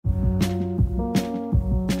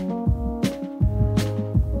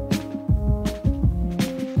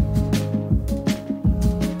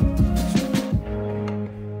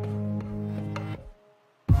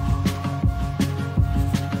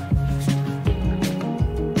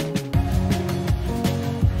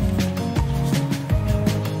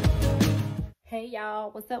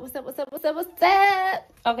y'all? What's up? What's up? What's up? What's up? What's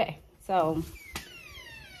up? Okay, so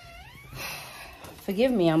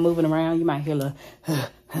forgive me, I'm moving around. You might hear a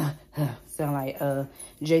sound like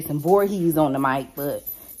Jason Voorhees on the mic, but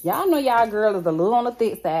y'all know y'all girl is a little on the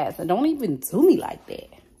thick side, so don't even do me like that.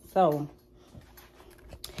 So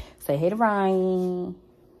say hey to Ryan.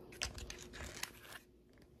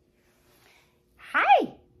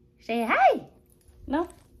 Hi. Say hi. No?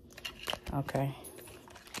 Okay.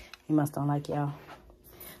 He must don't like y'all.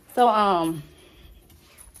 So,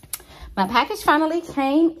 my package finally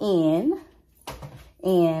came in.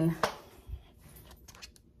 And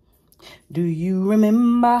do you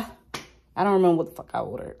remember? I don't remember what the fuck I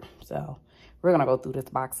ordered. So, we're going to go through this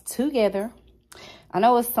box together. I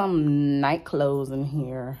know it's some night clothes in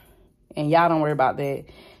here. And y'all don't worry about that.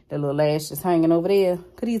 The little lash just hanging over there.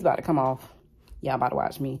 Because these about to come off. Y'all about to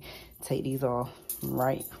watch me take these off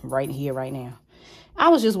right here, right now. I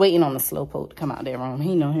was just waiting on the slowpoke to come out that room.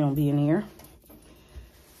 He know he don't be in here.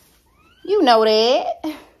 You know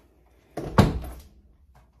that.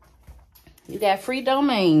 You got free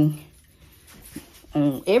domain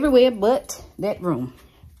everywhere but that room.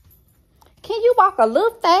 Can you walk a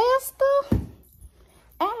little faster?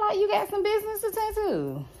 Act like you got some business to tend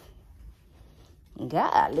to.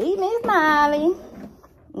 God, leave me smiling.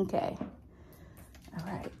 Okay. All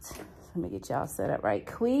right. Let me get y'all set up right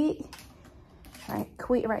quick. Right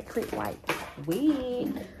quick, white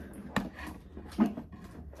wig.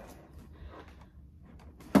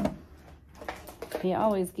 He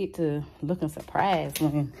always get to looking surprised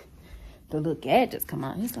when the little gadgets come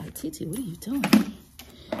out. He's like, Titi, what are you doing?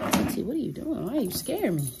 Titi, what are you doing? Why are you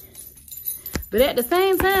scaring me? But at the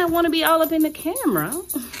same time, want to be all up in the camera.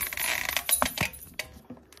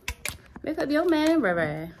 Make up your man,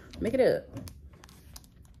 Bye-bye. Make it up.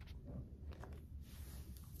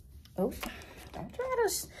 Oh, don't try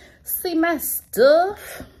to see my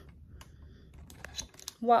stuff.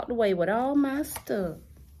 Walked away with all my stuff.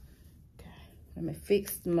 Okay, let me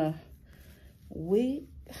fix my wig.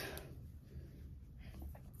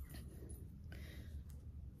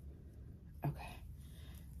 Okay,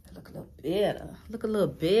 look a little better. Look a little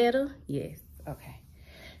better. Yes. Okay.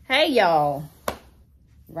 Hey y'all.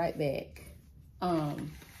 Right back.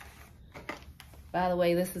 By the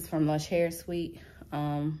way, this is from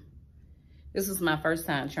Xtra.Lrg.SweetTea. This was my first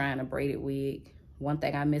time trying a braided wig. One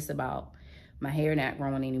thing I miss about my hair not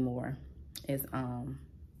growing anymore is not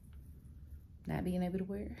being able to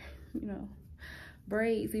wear, you know,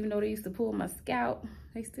 braids. Even though they used to pull my scalp,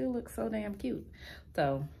 they still look so damn cute.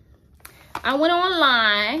 So I went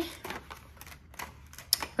online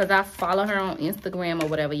because I follow her on Instagram or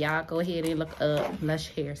whatever. Y'all go ahead and look up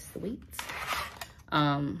Xtra.Lrg.SweetTea.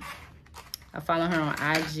 I follow her on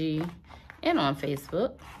IG and on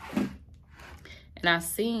Facebook. And I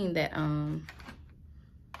seen that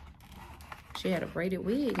she had a braided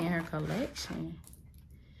wig in her collection.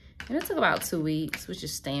 And it took about 2 weeks, which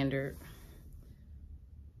is standard.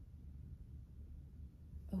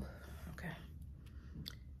 Ooh, okay.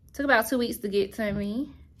 Took about 2 weeks to get to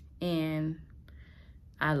me. And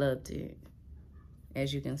I loved it.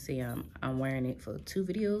 As you can see, I'm wearing it for 2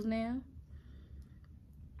 videos now.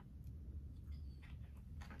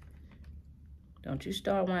 Don't you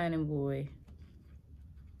start whining, boy.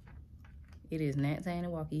 It is not time to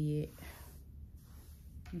walk yet.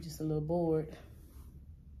 I'm just a little bored.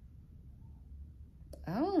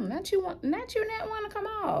 Oh, not you not want to come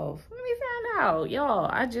off. Let me find out. Y'all,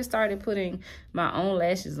 I just started putting my own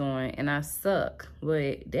lashes on and I suck.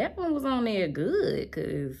 But that one was on there good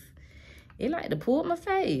because it like to pull my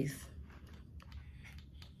face.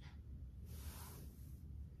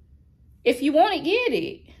 If you want it, get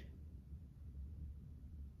it.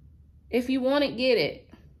 If you want it, get it.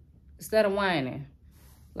 Instead of whining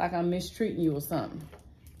like I'm mistreating you or something.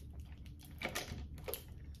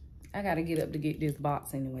 I gotta get up to get this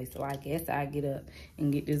box anyway, so I guess I get up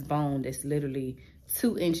and get this bone that's literally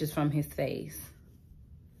 2 inches from his face.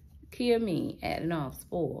 Kill me, adding off,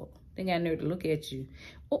 spoiled. They got nerve to look at you.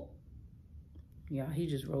 Oh, yeah, he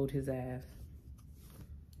just rolled his eyes.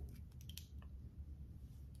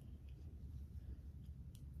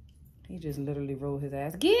 He just literally rolled his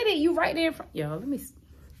ass. Get it, you right there in front. Y'all, let me see.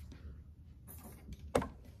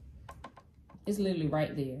 It's literally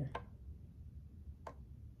right there.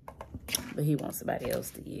 But he wants somebody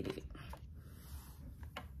else to get it.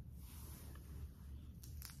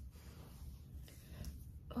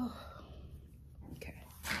 Oh, okay.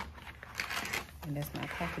 And that's my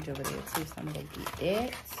package over there too. So I'm gonna get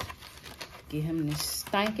that. Get him this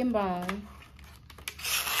stinking bone.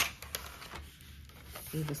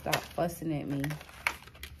 He will stop fussing at me.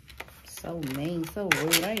 So mean, so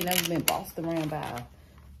rude. I ain't never been bossed around by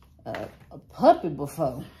a puppy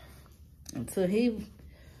before. Until he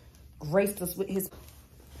graced us with his...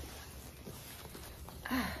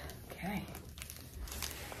 Okay.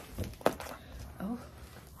 Oh.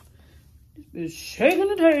 This is shaking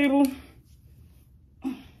the table.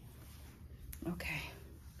 Okay.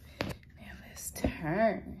 Now let's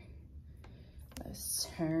turn. Let's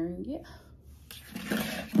turn, yeah.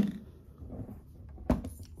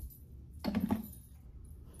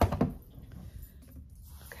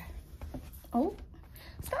 Oh,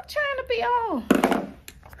 stop trying to be all.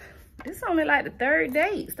 This is only like the 3rd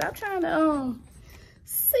date. Stop trying to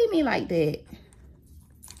see me like that.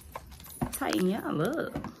 Tighten y'all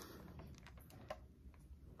up.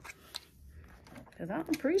 Cause I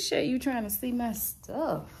don't appreciate you trying to see my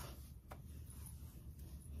stuff.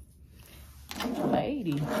 I'm a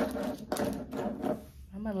lady.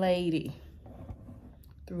 I'm a lady.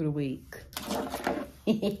 Through the week.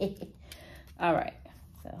 All right,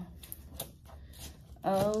 so.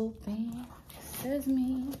 Open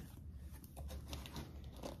sesame.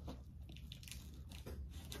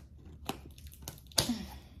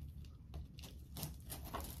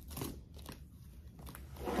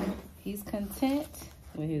 He's content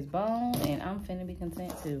with his bone, and I'm finna be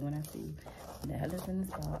content too when I see what the hell is in this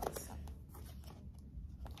box.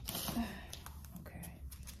 Okay.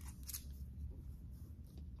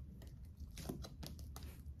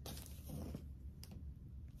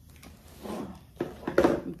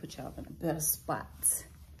 Let me put y'all in a better spot.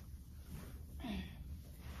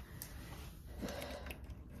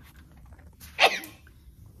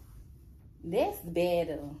 That's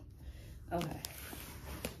better. Okay.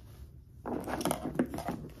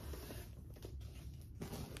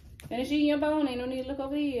 Finish eating your bone. Ain't no need to look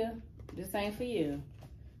over here. This ain't for you.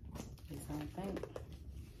 This I don't think.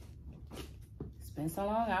 It's been so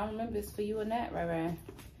long. I don't remember it's for you or not, right?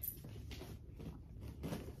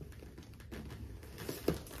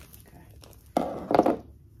 Okay.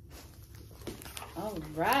 All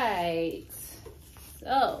right.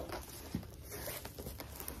 So.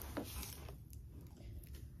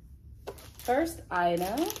 First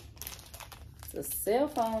item. It's a cell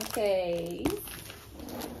phone case.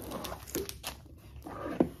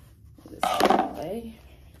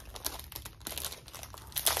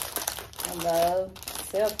 I love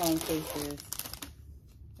cell phone cases.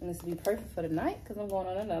 And this will be perfect for the night because I'm going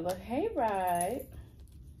on another hayride.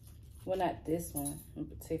 Well, not this one in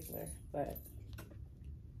particular, but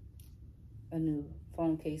a new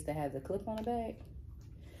phone case that has a clip on the back.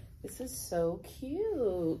 This is so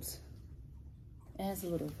cute. It has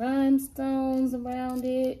little rhinestones around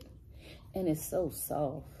it. And it's so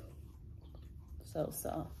soft. So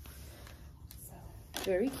soft. So,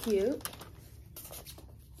 very cute.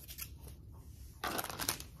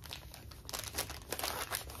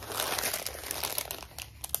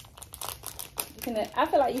 I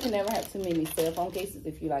feel like you can never have too many cell phone cases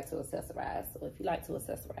if you like to accessorize. So if you like to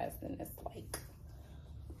accessorize, then it's like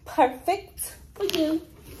perfect for you.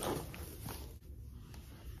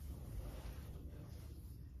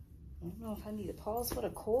 I don't know if I need to pause for the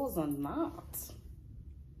calls or not.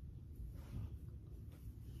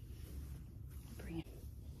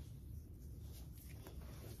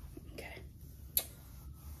 Okay.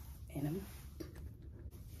 And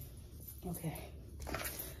okay.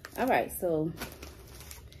 All right, so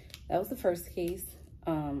that was the first case,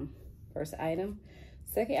 first item.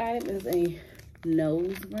 Second item is a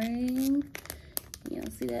nose ring. Y'all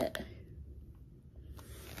see that?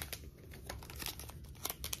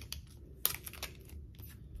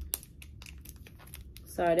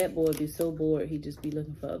 Sorry, that boy would be so bored. He'd just be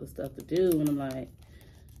looking for other stuff to do. And I'm like,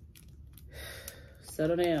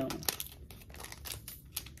 settle down.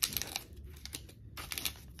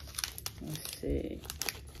 Let's see.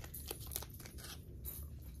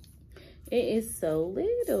 It is so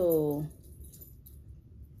little.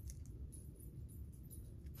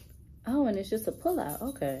 Oh, and it's just a pull-out.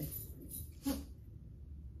 Okay.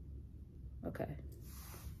 Okay.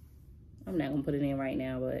 I'm not gonna put it in right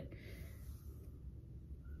now, but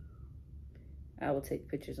I will take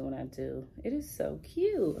pictures when I do. It is so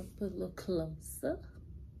cute. I'll put a little closer.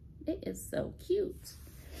 It is so cute.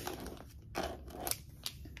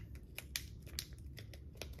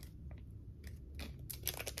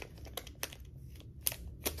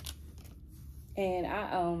 And I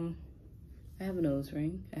have a nose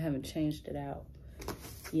ring. I haven't changed it out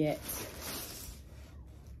yet.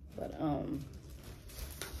 But I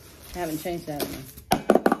haven't changed that one.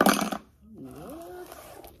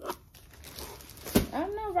 I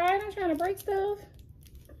know, right? I'm trying to break stuff.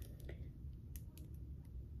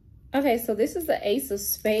 Okay, so this is the Ace of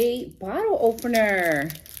Spades bottle opener.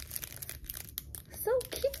 So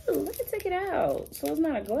cute. Let me take it out so it's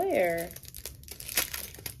not a glare.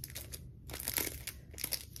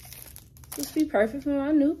 This would be perfect for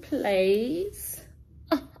my new place.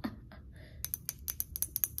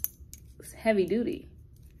 It's heavy duty,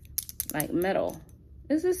 like metal.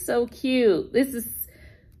 This is so cute. This is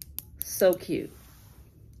so cute.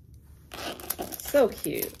 So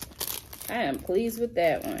cute. I am pleased with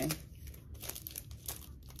that one.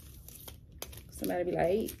 Somebody be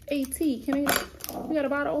like, hey, AT, can we got a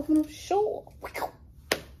bottle opener? Sure.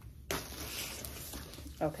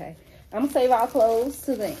 Okay. I'm gonna save our clothes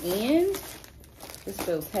to the end. This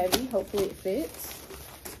feels heavy. Hopefully it fits.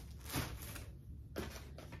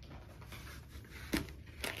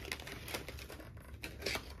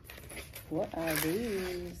 What are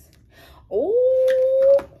these?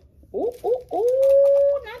 Oh, oh, oh,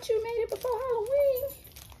 oh! Not you made it before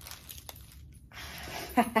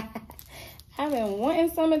Halloween. I've been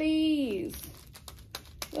wanting some of these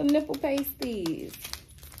little nipple pasties.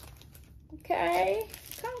 Okay,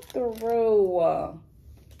 come through.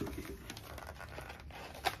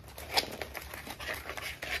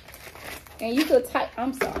 And you could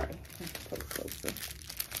I'm sorry. Put it closer.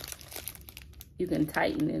 You can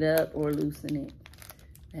tighten it up or loosen it.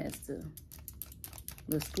 It has to.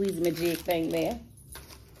 Little squeeze majig thing there.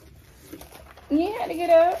 You had to get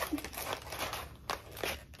up.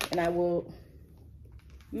 And I will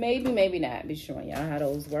maybe not be showing y'all how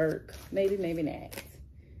those work. Maybe not.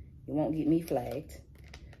 You won't get me flagged.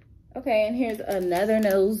 Okay, and here's another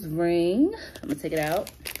nose ring. I'm gonna take it out.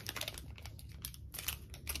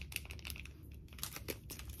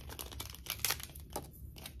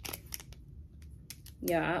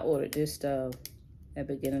 Yeah, I ordered this stuff at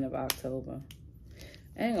the beginning of October.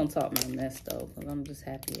 I ain't gonna talk my mess though, because I'm just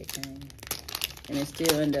happy it came. And it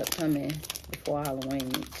still ended up coming before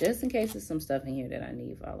Halloween, just in case there's some stuff in here that I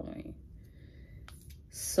need for Halloween.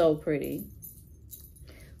 So pretty.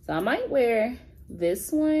 So I might wear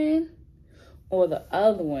this one or the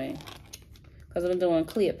other one, because I'm doing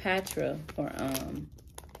Cleopatra for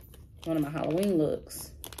one of my Halloween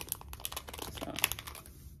looks. So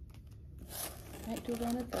I might do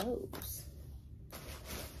one of those.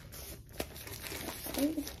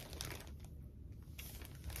 Okay.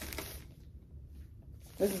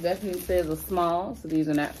 This definitely says a small, so these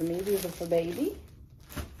are not for me. These are for baby.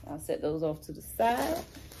 I'll set those off to the side.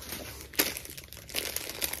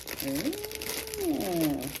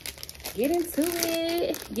 Get into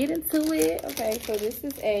it. Get into it. Okay, so this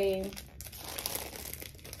is a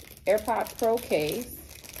AirPod Pro case.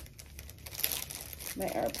 My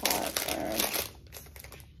AirPods are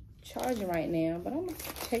charging right now, but I'm gonna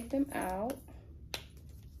take them out.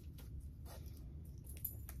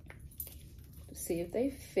 See if they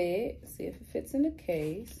fit, see if it fits in the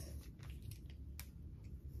case.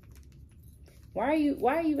 Why are you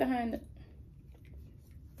behind the...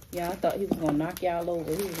 Yeah, I thought he was gonna knock y'all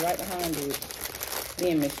over. He was right behind it,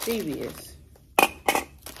 being mischievous. Now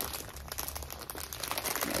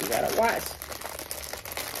you gotta watch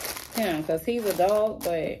him, because he's a dog,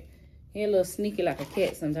 but he's a little sneaky like a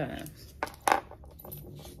cat sometimes.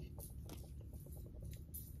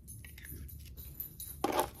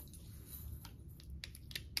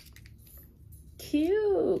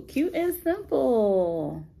 Cute and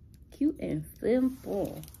simple. Cute and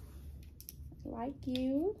simple. Like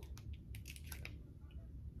you.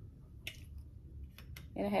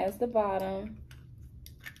 And it has the bottom.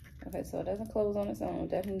 Okay, so it doesn't close on its own.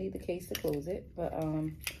 Definitely need the case to close it. But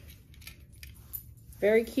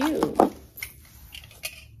very cute.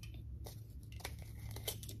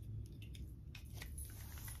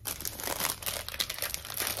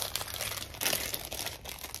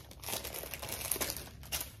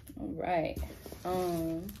 Right.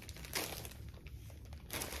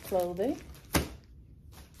 Clothing.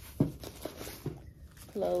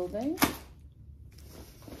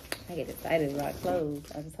 I get excited about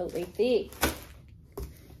clothes. I just hope they fit.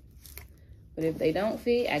 But if they don't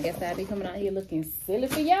fit, I guess I'll be coming out here looking silly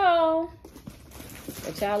for y'all.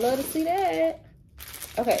 But y'all love to see that.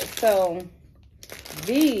 Okay, so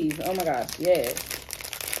these, oh my gosh, yes.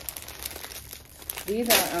 These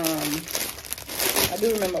are, I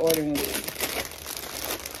do remember ordering these.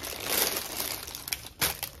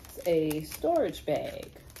 It's a storage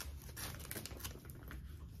bag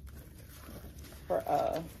for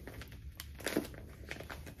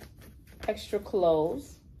extra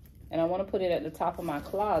clothes, and I want to put it at the top of my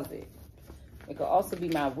closet. It could also be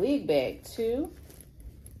my wig bag too,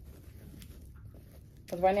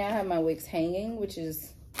 because right now I have my wigs hanging, which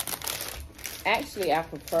is actually I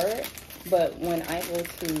prefer it. But when I go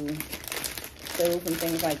to stove and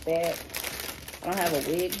things like that, I don't have a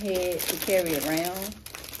wig head to carry around.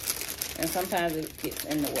 And sometimes it gets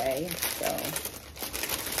in the way. So,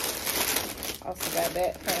 also got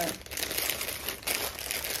that kind of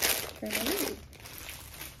trim the wig.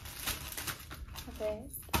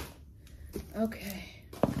 Okay.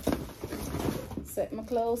 Set my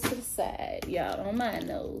clothes to the side. Y'all don't mind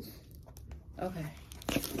those. Okay.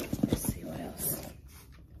 Let's see what else.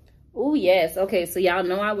 Oh, yes. Okay, so y'all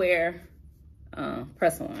know I wear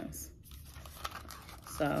press-ons.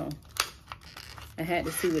 So, I had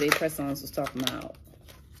to see what they press-ons was talking about.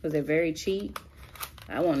 Because they're very cheap.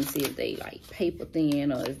 I want to see if they, like, paper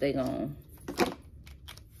thin or if they gonna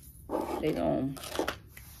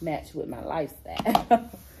match with my lifestyle.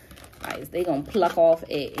 Like, they gonna pluck off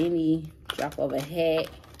at any drop of a hat.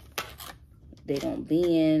 They gonna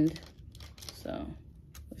bend. So,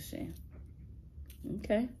 let's see.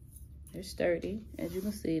 Okay. They're sturdy. As you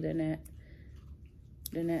can see, they're not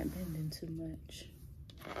bending too much.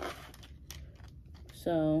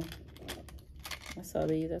 So, I saw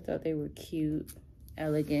these. I thought they were cute,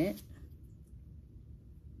 elegant.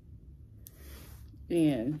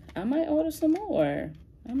 And I might order some more.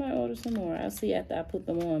 I'll see after I put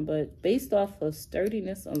them on. But based off of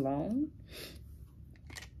sturdiness alone,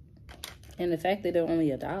 and the fact that they're only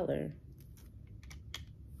 $1.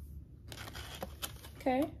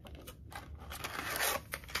 Okay.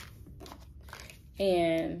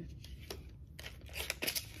 And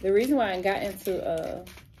the reason why I got into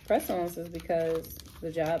press-ons is because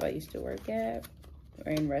the job I used to work at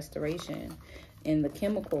were in restoration, and the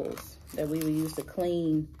chemicals that we would use to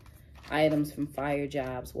clean items from fire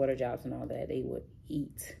jobs, water jobs, and all that, they would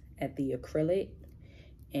eat at the acrylic.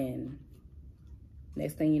 And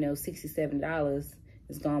next thing you know, $67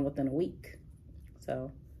 is gone within a week.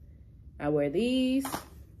 So I wear these,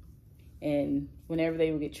 and whenever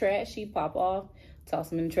they would get trashy, pop off, toss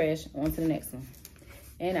them in the trash, on to the next one.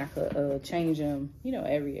 And I could change them, you know,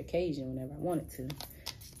 every occasion whenever I wanted to.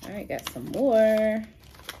 All right, got some more.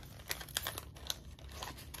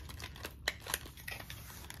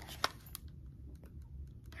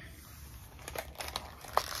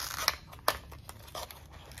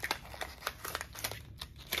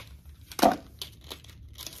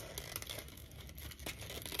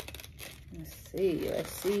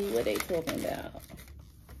 Let's see what they talking about.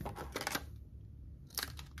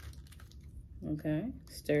 Okay,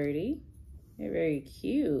 sturdy. They're very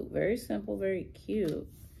cute. Very simple, very cute.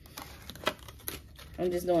 I'm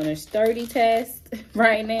just doing a sturdy test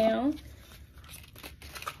right now.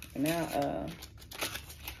 And now,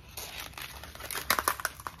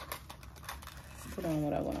 put on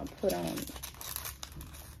what I want to put on.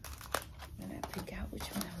 And I pick out which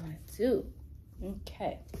one I want to do.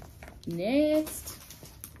 Okay. Next,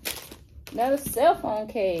 another cell phone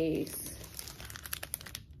case.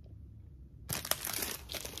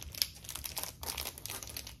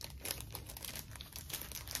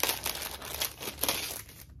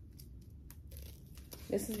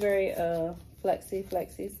 This is very flexy,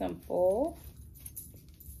 simple.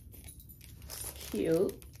 It's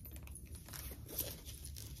cute.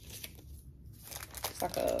 It's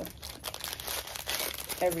like a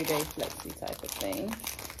everyday flexi type of thing.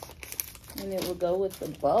 And it will go with the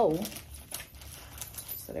bow.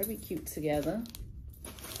 So they'll be cute together.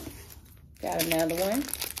 Got another one.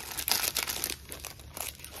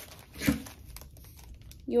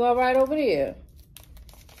 You all right over there?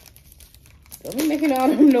 Don't be making all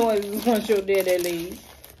them noises once your daddy leaves.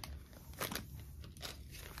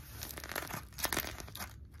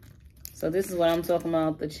 So this is what I'm talking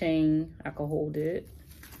about, the chain. I can hold it.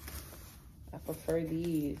 I prefer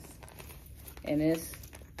these. And it's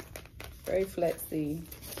very flexy,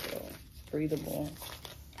 so breathable.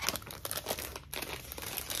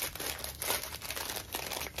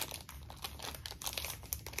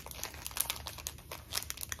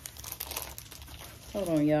 Hold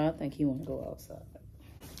on, y'all. I think he want to go outside.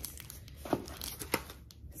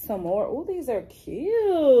 Some more. Oh, these are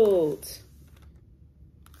cute.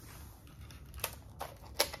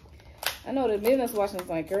 I know the business watching is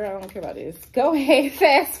like, girl, I don't care about this. Go ahead,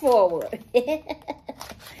 fast forward.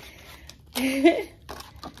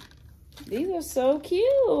 These are so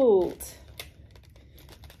cute.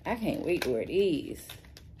 I can't wait to wear these.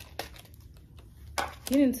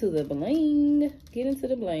 Get into the bling. Get into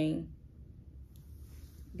the bling.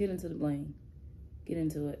 Get into the bling. Get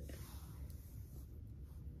into it.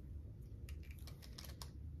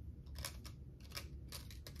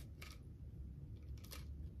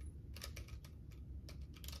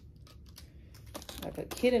 Like a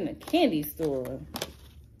kid in a candy store.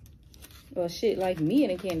 Well, shit like me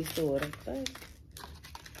in a candy store. I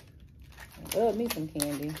love me some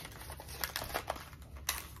candy.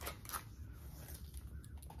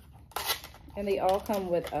 And they all come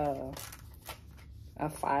with a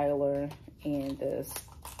filer and the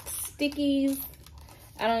stickies.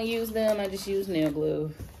 I don't use them. I just use nail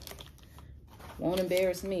glue. Won't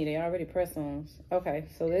embarrass me. They already press-ons. Okay,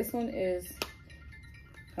 so this one is...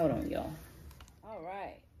 Hold on, y'all. All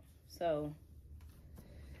right. So,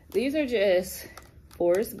 these are just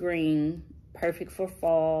forest green. Perfect for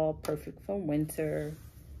fall. Perfect for winter.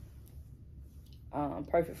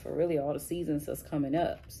 Perfect for really all the seasons that's coming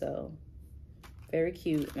up. So, very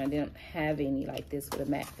cute. And I didn't have any like this with a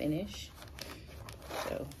matte finish.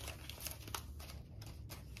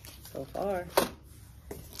 So far.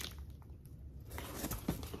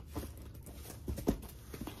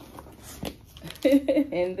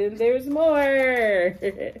 And then there's more.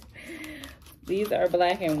 These are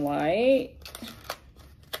black and white.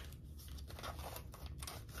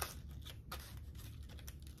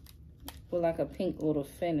 With like a pink little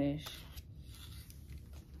finish.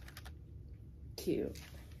 Cute.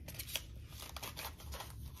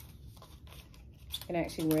 I can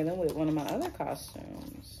actually wear them with one of my other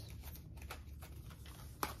costumes.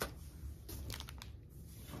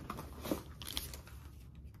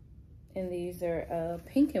 And these are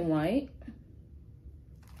pink and white.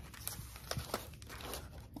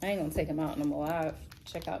 I ain't gonna take them out no more. I'll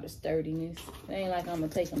check out the sturdiness. It ain't like I'm gonna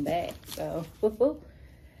take them back. So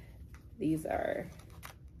these are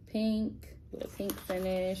pink with a pink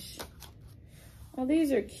finish. Oh,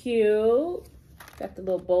 these are cute. Got the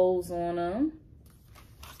little bows on them.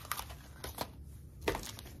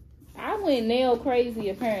 I went nail crazy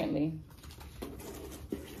apparently.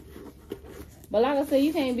 But like I said,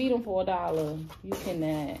 you can't beat them for $1. You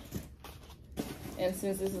cannot. And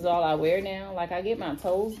since this is all I wear now, like I get my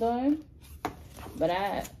toes done, but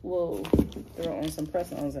I will throw on some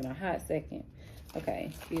press-ons in a hot second.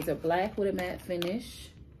 Okay, these are black with a matte finish.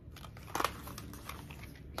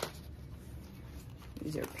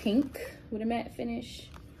 These are pink with a matte finish.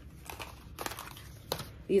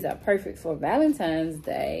 These are perfect for Valentine's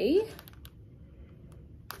Day.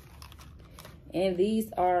 And these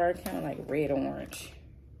are kind of like red-orange.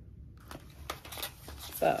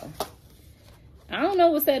 So, I don't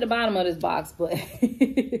know what's at the bottom of this box, but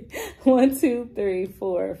 1, 2, 3,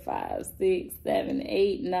 4, 5, 6, 7,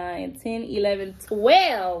 8, 9, 10, 11,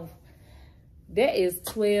 12. That is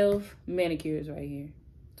 12 manicures right here.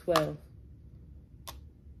 12.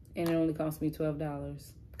 And it only cost me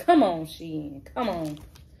 $12. Come on, SHEIN. Come on.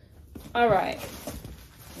 All right.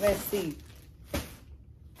 Let's see.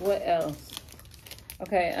 What else?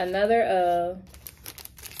 Okay, another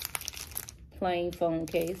plain phone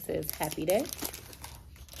case says Happy Day.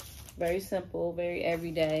 Very simple, very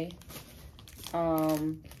everyday.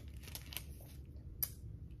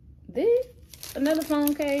 This another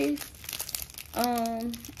phone case.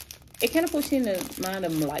 It kind of puts you in the mind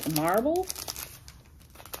of like marble.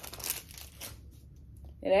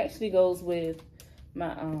 It actually goes with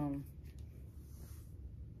my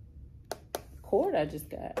cord I just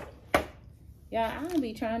got. Yeah, I don't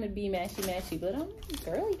be trying to be matchy-matchy, but I'm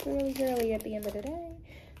girly at the end of the day.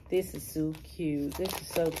 This is so cute. This is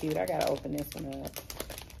so cute. I gotta open this one up.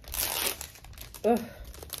 Ugh.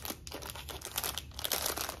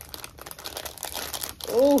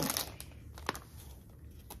 Oh.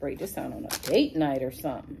 Break this down on a date night or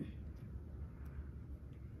something.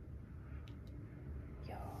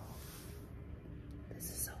 Y'all, this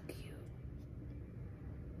is so cute.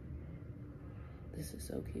 This is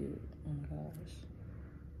so cute. Oh my gosh.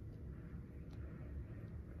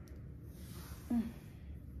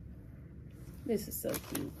 This is so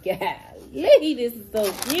cute. Golly, this is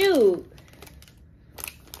so cute.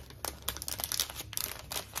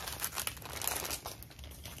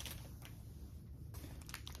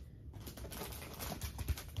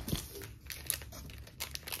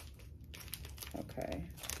 Okay.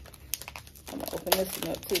 I'm gonna open this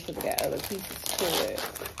one up too because I got other pieces to it.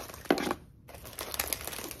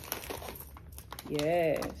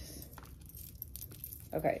 Yes.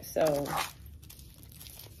 Okay, so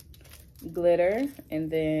glitter,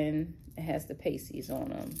 and then it has the pasties on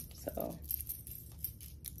them. So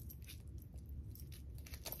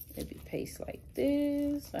it'd be paste like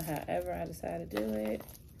this, or however I decide to do it.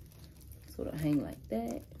 So it'll hang like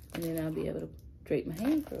that, and then I'll be able to drape my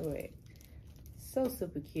hand through it. So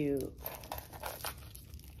super cute.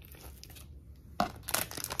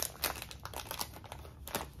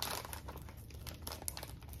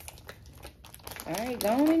 All right, go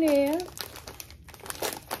on in there.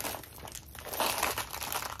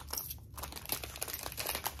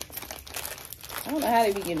 I don't know how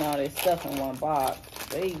they be getting all this stuff in one box.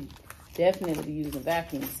 They definitely be using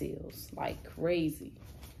vacuum seals like crazy.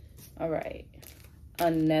 All right.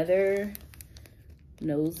 Another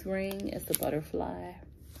nose ring. It's a butterfly.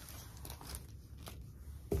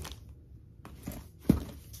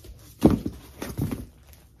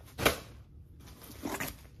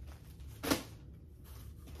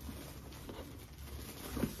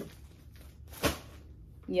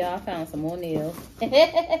 Yeah, I found some more nails.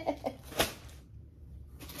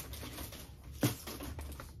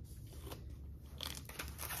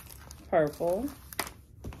 Purple.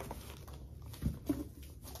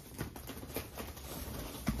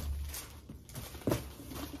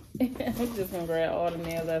 I'm just gonna grab all the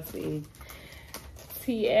nails I see.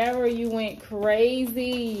 Tiara, you went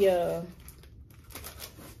crazy.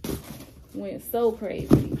 Went so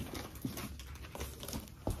crazy.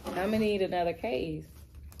 I'm gonna need another case.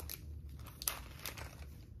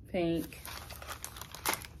 Pink.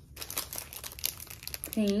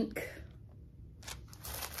 Pink.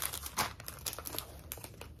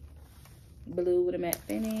 Blue with a matte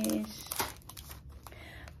finish.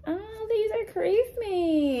 Oh, these are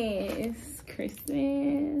Christmas.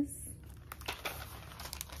 Christmas.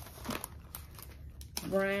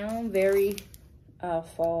 Brown, very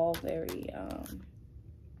fall, very yeah,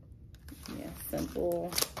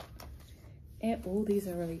 simple. And oh, these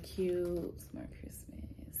are really cute. Smart Christmas.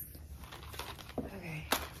 Okay.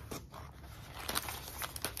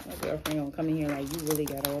 My girlfriend gonna come in here like, you really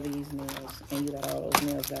got all these nails and you got all those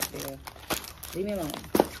nails back there. Leave me alone.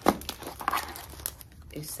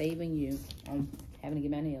 It's saving you. I'm having to get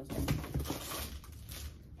my nails done.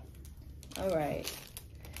 All right.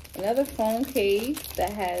 Another phone case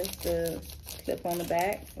that has the clip on the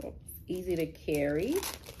back. So easy to carry.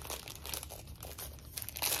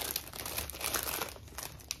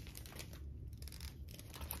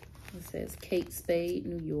 It says Kate Spade,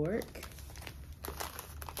 New York.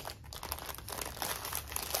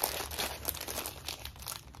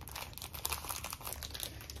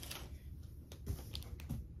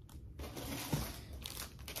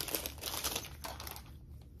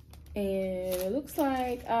 And it looks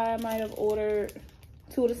like I might have ordered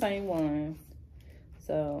 2 of the same ones.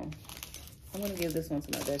 So I'm gonna give this one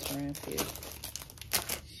to my best friend too.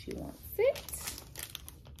 She wants it.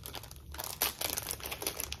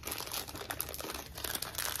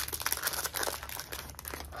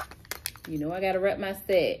 You know I gotta rep my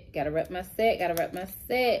set. Gotta rep my set, gotta rep my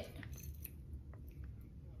set.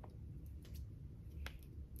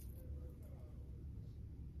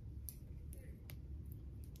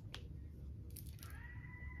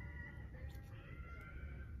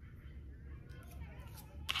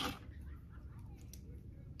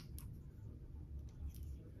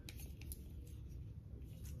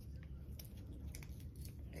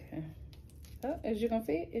 Okay. Oh, is you gonna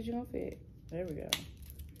fit? Is you gonna fit? There we go.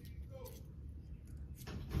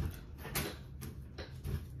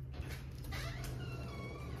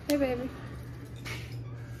 Hey, baby.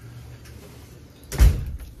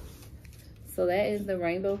 So that is the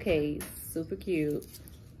rainbow case. Super cute.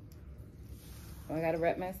 I gotta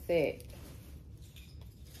wrap my set.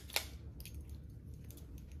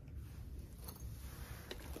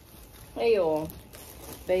 Hey, y'all.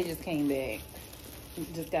 They just came back.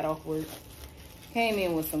 Just got off work. Came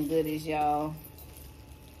in with some goodies, y'all.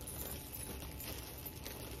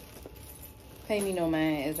 Pay me no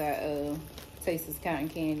mind as I taste this cotton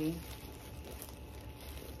candy.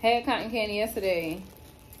 Had cotton candy yesterday.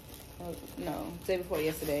 No, day before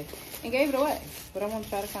yesterday. And gave it away. But I want to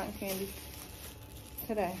try the cotton candy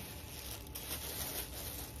today.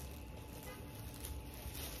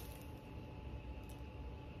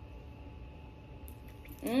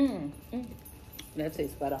 That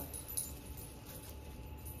tastes better.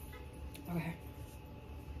 Okay.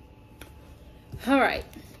 All right.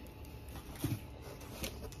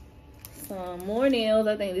 Some more nails.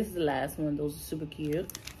 I think this is the last one. Those are super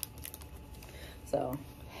cute. So,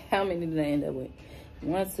 how many did I end up with?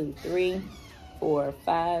 1, 2, 3, 4,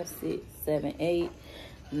 5, 6, 7, 8,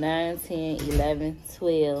 9, 10, 11,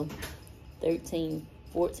 12, 13,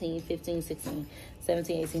 14, 15, 16,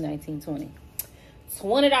 17, 18, 19, 20.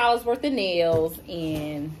 $20 worth of nails,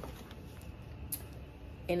 and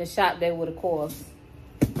in the shop that would have cost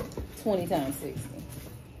 20 times 60.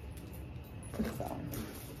 So,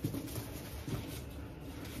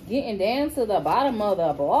 getting down to the bottom of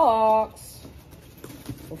the box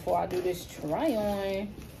before I do this try on.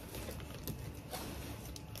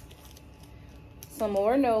 Some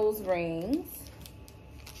more nose rings.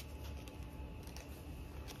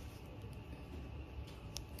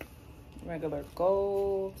 Regular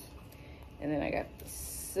gold. And then I got the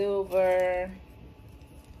silver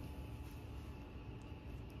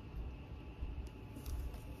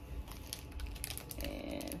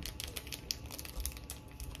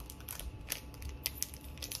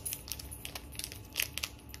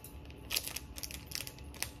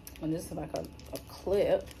And this is like a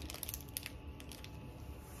clip.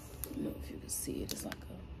 I don't know if you can see it. It's like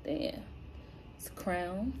a, there. It's a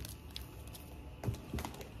crown.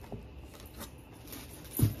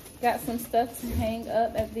 Got some stuff to hang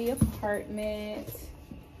up at the apartment.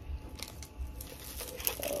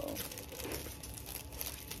 So.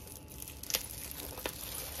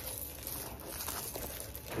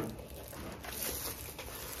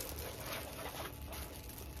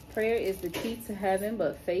 Prayer is the key to heaven,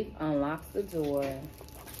 but faith unlocks the door. I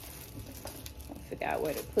figure out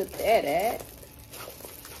where to put that at.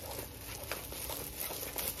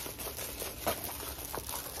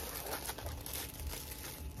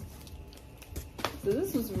 So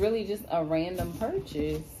this was really just a random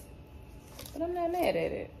purchase, but I'm not mad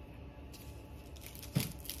at it.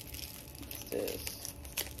 What's this?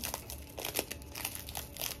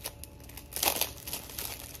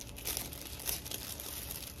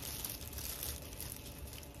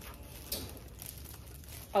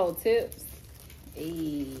 Oh, tips.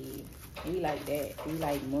 Hey, we like that. We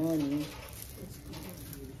like money.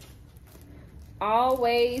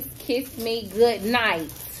 Always kiss me good night.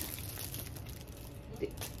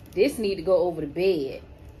 This need to go over the bed.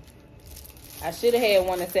 I should have had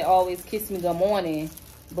one that said always kiss me good morning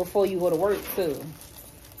before you go to work too.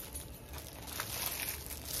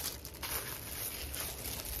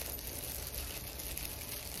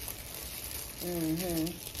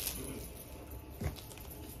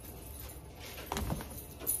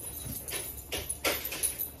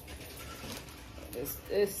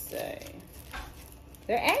 This say?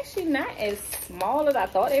 They're actually not as small as I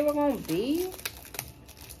thought they were gonna be.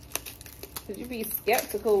 Cause you be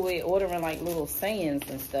skeptical with ordering like little sayings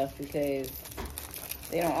and stuff because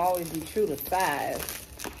they don't always be true to size.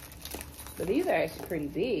 But these are actually pretty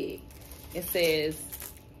big. It says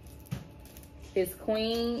his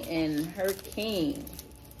queen and her king.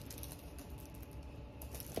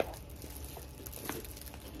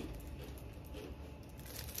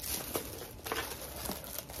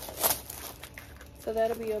 So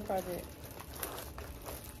that'll be your project.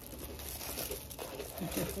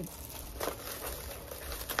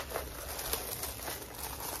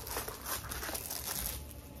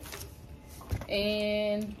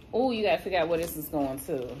 And, oh, you gotta figure out where this is going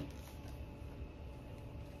to.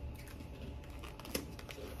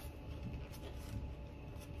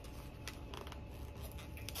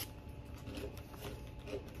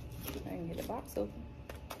 I can get the box open.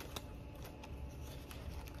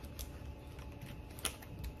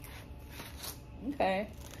 Okay,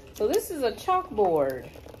 so this is a chalkboard.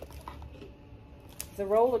 It's a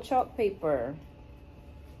roll of chalk paper.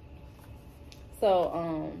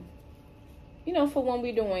 So, you know, for when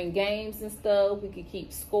we're doing games and stuff, we could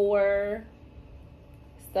keep score,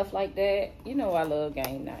 stuff like that. You know I love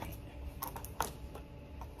game night.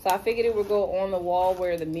 So I figured it would go on the wall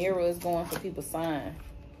where the mirror is going for people to sign.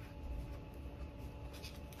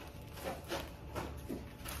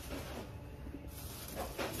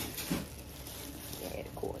 Yeah, the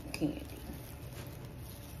cord candy.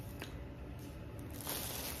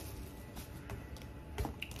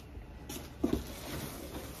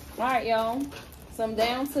 All right, y'all. So I'm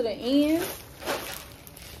down to the end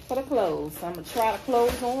for the clothes. So I'm gonna try the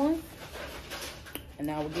clothes on,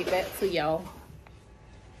 and I will get back to y'all.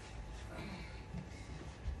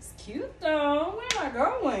 It's cute though. Where am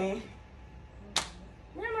I going?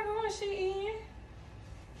 Where am I going, SHEIN?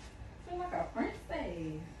 I feel like a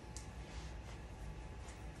princess.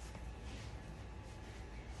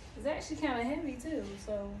 It's actually kind of heavy too,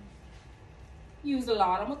 so use a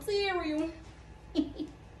lot of material.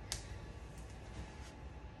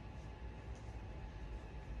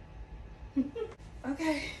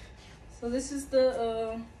 Okay, so this is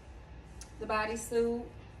the bodysuit.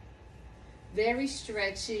 Very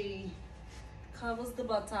stretchy, covers the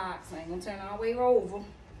buttocks. I ain't gonna turn all the way over,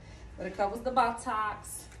 but it covers the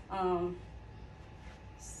buttocks.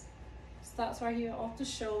 Stops right here off the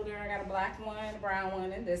shoulder. I got a black one, a brown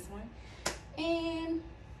one, and this one. And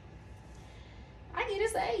I get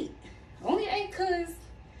this 8. Only 8 because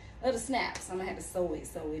of the snaps. I'm gonna have to sew it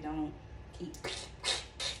so it don't keep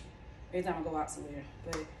every time I go out somewhere.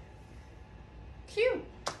 But cute.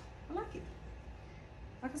 I like it.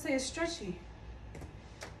 Like I say, it's stretchy.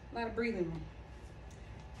 A lot of breathing room.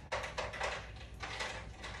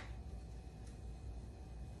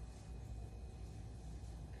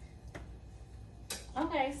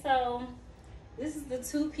 Okay, so this is the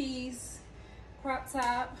 2-piece crop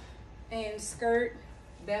top and skirt.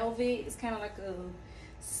 Velvet. It's kind of like a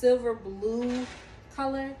silver blue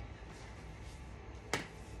color.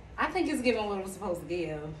 I think it's giving what it was supposed to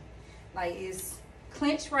give. Like, it's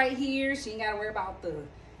clinched right here. She ain't got to worry about the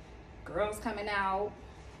Girls coming out.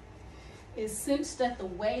 It's cinched at the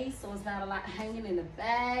waist, so it's not a lot hanging in the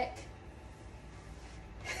back.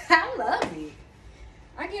 I love it.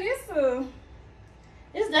 I get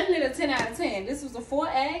it's definitely a 10 out of 10. This was a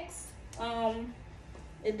 4X.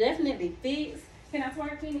 It definitely fits. Can I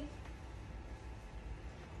twerk in it?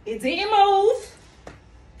 It didn't move.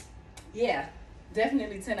 Yeah,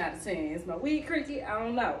 definitely 10 out of 10. It's my wig cricket. I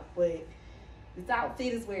don't know, but this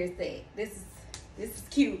outfit is where it's at. This is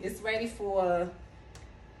cute. It's ready for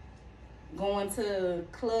going to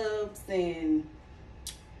clubs and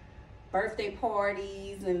birthday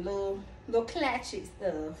parties and little clatchy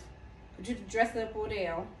stuff. But you can dress up or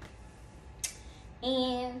down.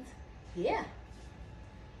 And yeah,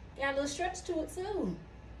 got a little stretch to it too.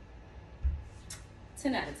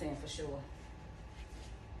 10 out of 10 for sure.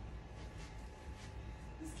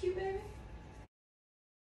 It's cute, baby.